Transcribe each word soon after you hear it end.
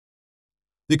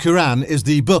The Qur'an is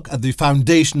the book at the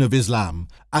foundation of Islam,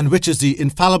 and which is the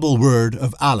infallible word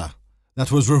of Allah that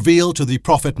was revealed to the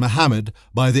Prophet Muhammad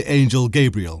by the angel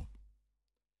Gabriel.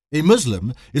 A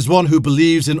Muslim is one who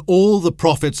believes in all the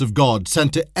prophets of God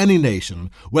sent to any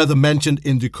nation, whether mentioned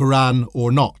in the Qur'an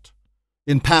or not.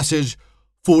 In passage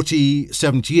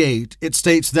 4078, it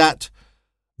states that,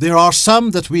 "There are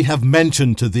some that we have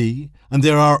mentioned to thee, and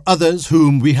there are others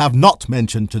whom we have not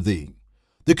mentioned to thee."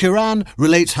 The Qur'an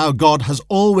relates how God has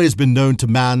always been known to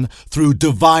man through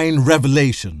divine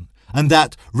revelation, and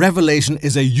that revelation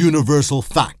is a universal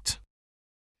fact.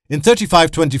 In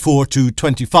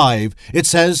 35:24-25, it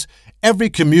says, "Every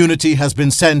community has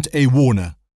been sent a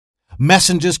warner.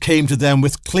 Messengers came to them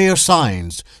with clear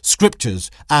signs, scriptures,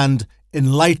 and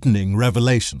enlightening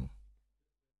revelation."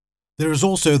 There is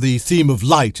also the theme of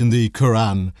light in the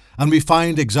Qur'an, and we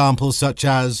find examples such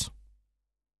as,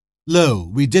 "Lo,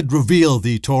 we did reveal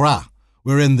the Torah,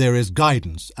 wherein there is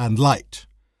guidance and light,"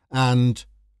 and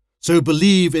 "So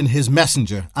believe in his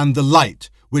messenger and the light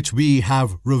which we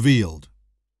have revealed."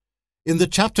 In the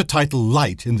chapter titled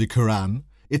Light in the Qur'an,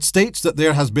 it states that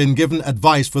there has been given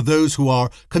advice for those who are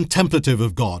contemplative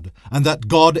of God, and that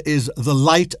God is the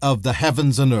light of the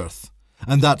heavens and earth,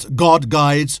 and that God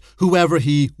guides whoever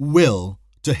he will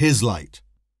to his light.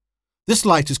 This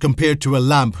light is compared to a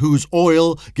lamp whose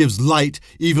oil gives light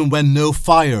even when no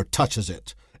fire touches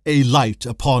it, a light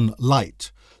upon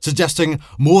light, suggesting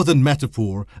more than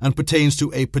metaphor and pertains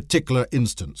to a particular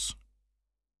instance.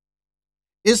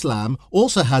 Islam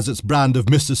also has its brand of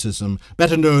mysticism,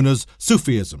 better known as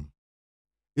Sufism.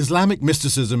 Islamic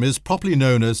mysticism is properly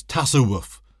known as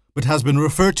Tasawwuf, but has been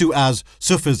referred to as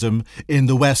Sufism in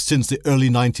the West since the early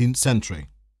 19th century.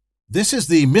 This is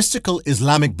the mystical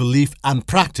Islamic belief and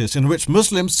practice in which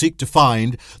Muslims seek to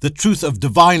find the truth of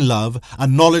divine love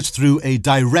and knowledge through a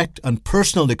direct and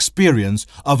personal experience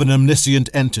of an omniscient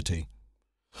entity.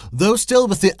 Though still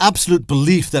with the absolute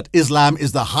belief that Islam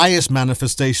is the highest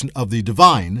manifestation of the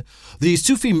divine, the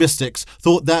Sufi mystics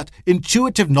thought that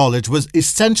intuitive knowledge was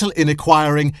essential in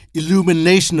acquiring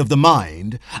illumination of the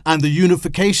mind and the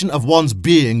unification of one's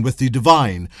being with the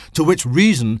divine, to which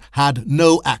reason had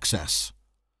no access.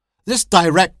 This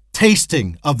direct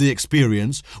tasting of the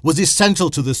experience was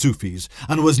essential to the Sufis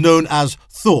and was known as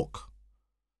Thawk.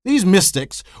 These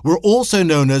mystics were also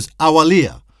known as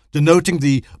Awliya, denoting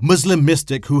the Muslim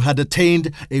mystic who had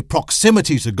attained a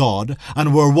proximity to God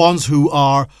and were ones who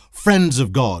are friends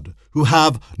of God, who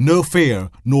have no fear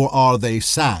nor are they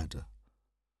sad.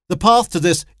 The path to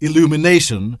this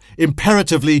illumination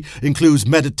imperatively includes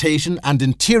meditation and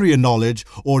interior knowledge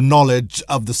or knowledge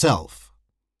of the self.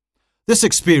 This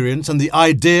experience and the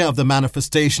idea of the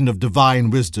manifestation of divine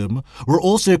wisdom were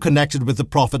also connected with the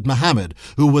Prophet Muhammad,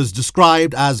 who was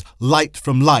described as light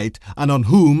from light and on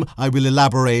whom I will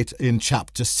elaborate in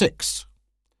chapter 6.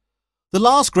 The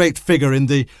last great figure in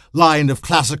the line of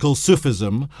classical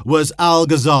Sufism was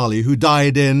Al-Ghazali, who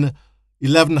died in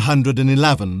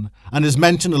 1111 and is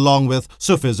mentioned along with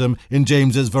Sufism in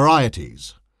James's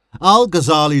Varieties.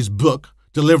 Al-Ghazali's book,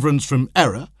 Deliverance from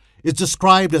Error, is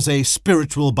described as a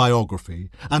spiritual biography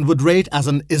and would rate as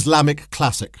an Islamic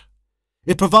classic.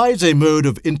 It provides a mode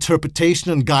of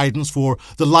interpretation and guidance for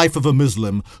the life of a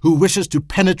Muslim who wishes to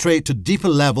penetrate to deeper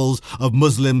levels of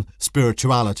Muslim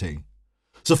spirituality.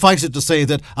 Suffice it to say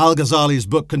that Al-Ghazali's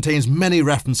book contains many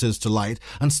references to light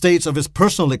and states of his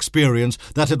personal experience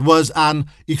that it was an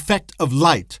effect of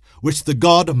light which the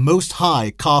God Most High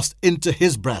cast into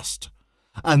his breast,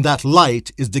 and that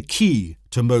light is the key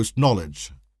to most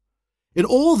knowledge. In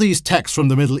all these texts from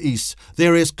the Middle East,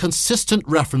 there is consistent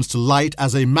reference to light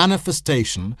as a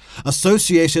manifestation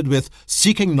associated with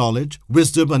seeking knowledge,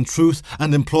 wisdom and truth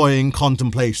and employing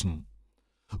contemplation.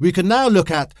 We can now look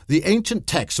at the ancient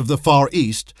texts of the Far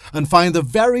East and find the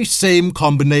very same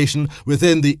combination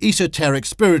within the esoteric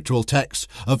spiritual texts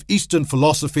of Eastern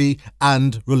philosophy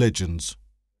and religions.